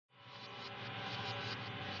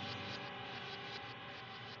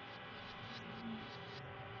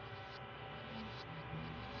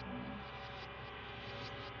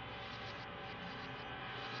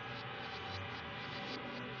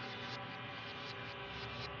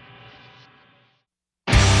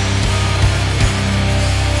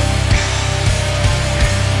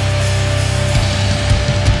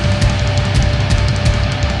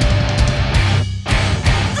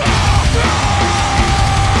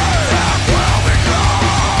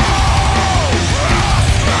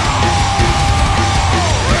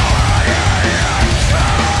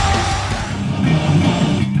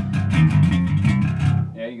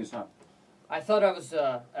thought I was,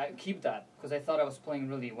 keep that, because I thought I was playing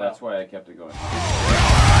really well. That's why I kept it going.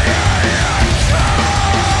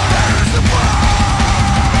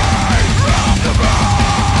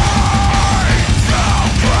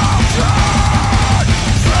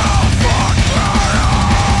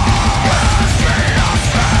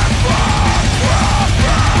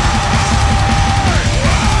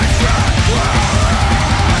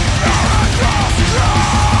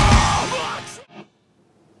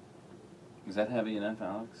 Is that heavy enough,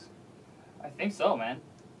 Alex? I think so, man.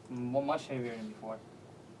 Much heavier than before.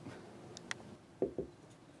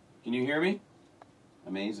 Can you hear me?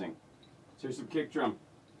 Amazing. Let's hear some kick drum.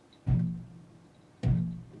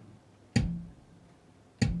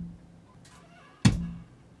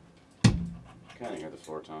 Kind of hear the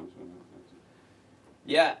 4 toms.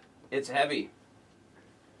 Yeah, it's heavy.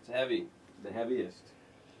 It's heavy. The heaviest.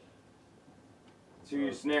 Let's hear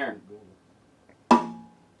your snare.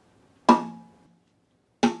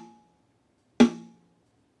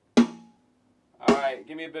 Alright,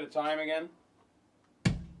 give me a bit of time again.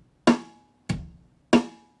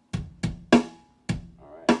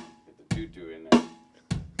 Alright, get the tutu in there.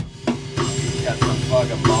 Got some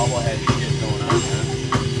fucking bobblehead shit going on here.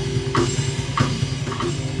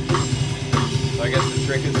 So I guess the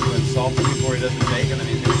trick is to insult him before he doesn't take and then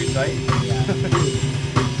he's gonna be tight. Yeah.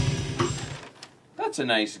 That's a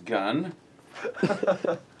nice gun.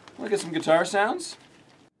 Wanna get some guitar sounds?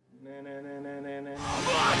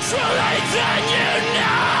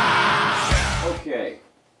 Okay.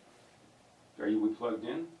 Are we plugged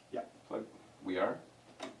in? Yeah. We are?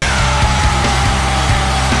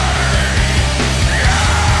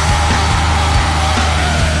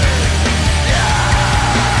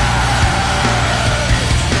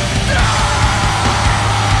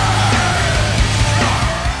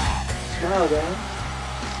 Smile, guys.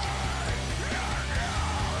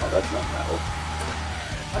 Oh, that's not metal.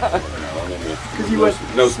 Because you went,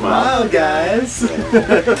 no smile, guys. Funny,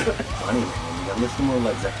 man. You gotta listen more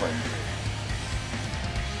Led Zeppelin.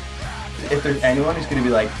 If there's anyone who's gonna be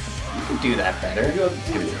like, you can do that better, it's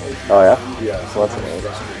gonna be me. Oh, yeah? Yeah. So what's it?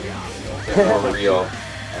 more real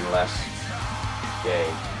and less gay.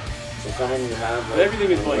 So someone you have like,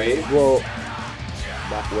 everything is like wave? Well,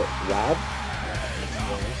 Wab?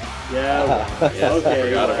 Yeah, okay.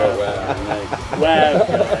 Forgot about Wab. Wab,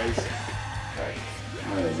 guys.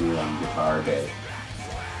 I'm gonna do on guitar day.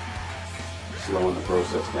 Slowing the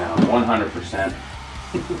process down 100%.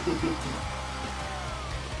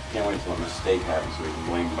 Can't wait till a mistake happens so we can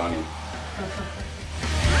blame Bunny.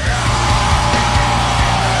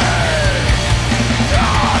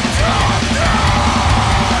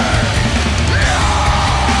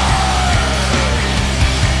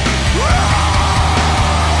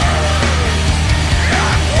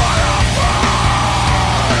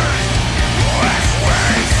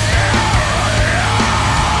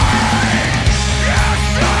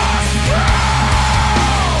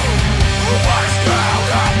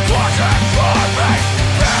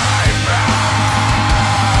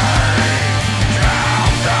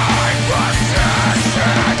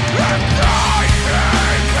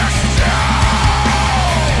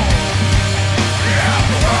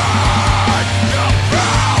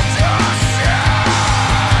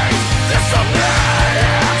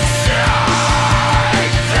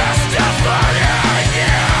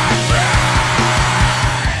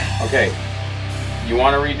 Okay, you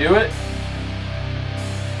want to redo it?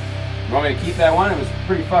 You want me to keep that one? It was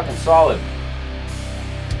pretty fucking solid.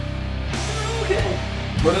 Okay.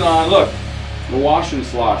 Put it on, look. The Wash and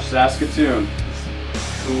Slosh, Saskatoon.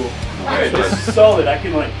 Cool. Okay, This is solid. I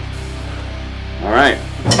can like. Alright.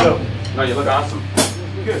 So No, you look awesome.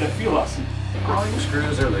 good. I feel awesome. All your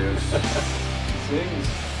screws are loose. Sings.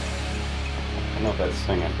 I don't know if that's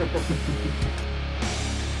singing.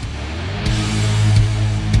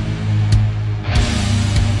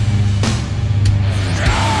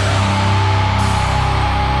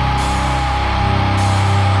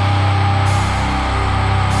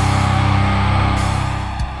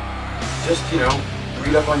 Just, you know,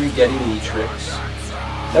 read up on your Getty Lee tricks.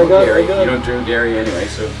 No dairy. You don't drink dairy anyway,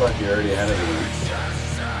 so fuck, you're already ahead of the game.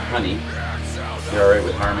 Honey, you alright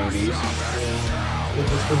with harming bees?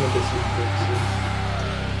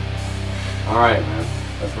 Alright, man.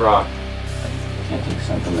 Let's rock. I can't take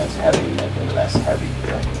something that's heavy and make it less heavy.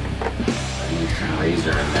 You need some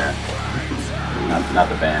razor in there. Not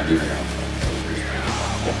the band either.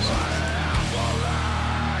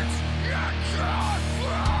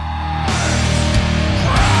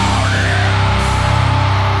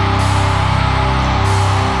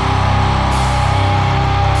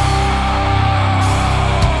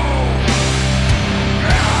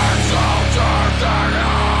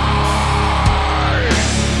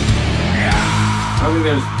 don't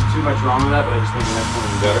think there's too much wrong with that, but I just think the next one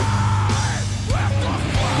will be better.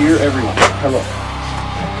 Dear everyone, hello.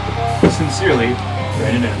 Sincerely,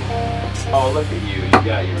 Brandon. Oh, look at you. You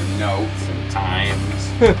got your notes and times.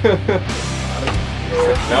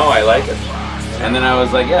 No, I like it. And then I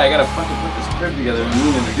was like, yeah, I gotta fucking put this crib together and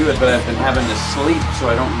meaning to do it, but I've been having to sleep so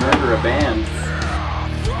I don't murder a band.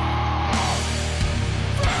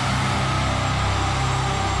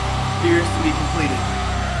 Appears to be completed.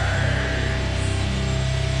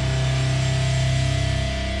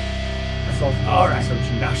 Alright,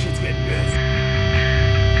 now shit's getting good.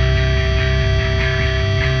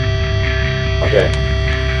 Okay.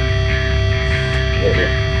 Yeah,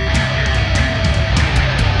 here.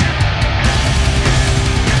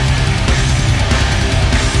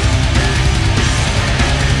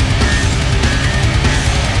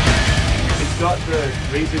 It's got the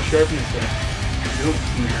razor sharpness there. Nope.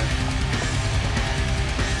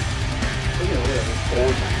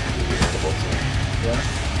 Yeah.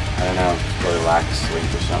 I don't know, just probably lack of sleep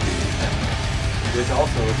or something. Which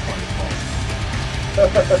also is part of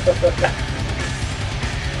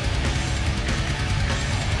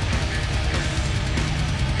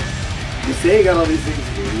You say you got all these things to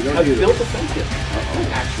do. You don't I've do built them. a fence yet.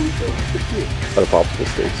 Actually built it. Are the popsicle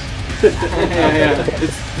sticks? Yeah.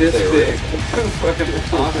 It's this big. Fucking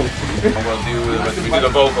awesome. And we'll do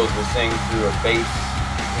the vocals, we'll sing through a bass,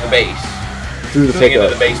 the bass. Through the Sing into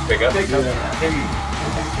pickup. the bass pickup.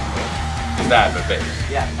 That, but bass.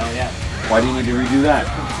 Yeah, oh yeah. Why do you need to redo that?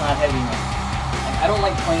 It's not heavy enough. Like, I don't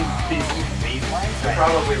like playing busy bass lines. You're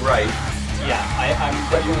probably right. Yeah, I'm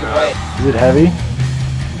But you definitely know. right. Is it heavy?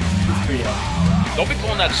 It's pretty heavy. Don't be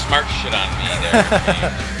pulling that smart shit on me there.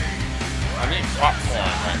 I'm eating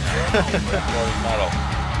popcorn right now. Metal.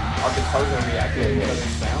 Our guitars are reacting to each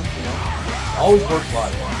other's sounds, you know? It always works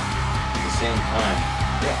live. At the same time.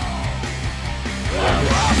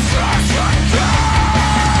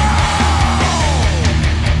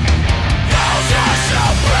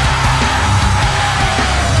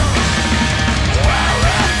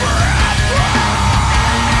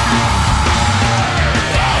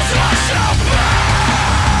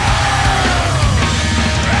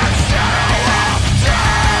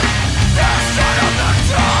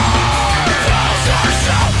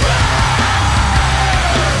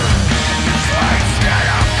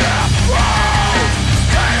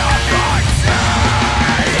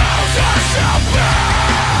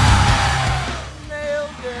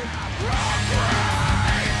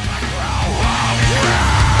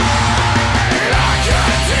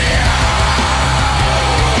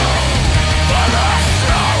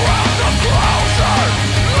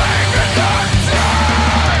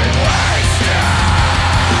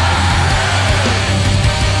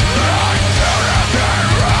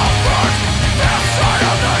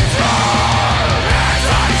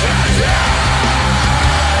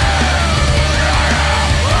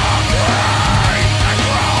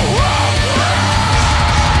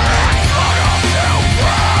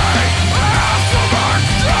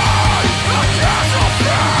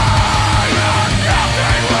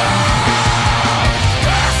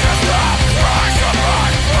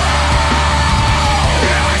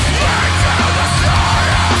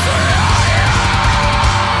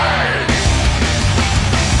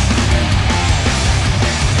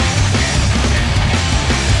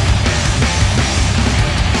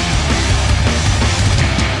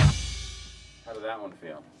 How did that one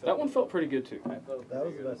feel? That one felt pretty good too. That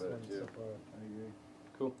was the best one so far. I agree.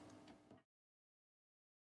 Cool.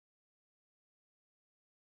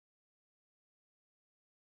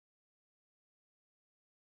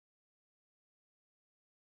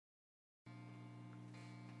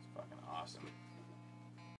 It's fucking awesome.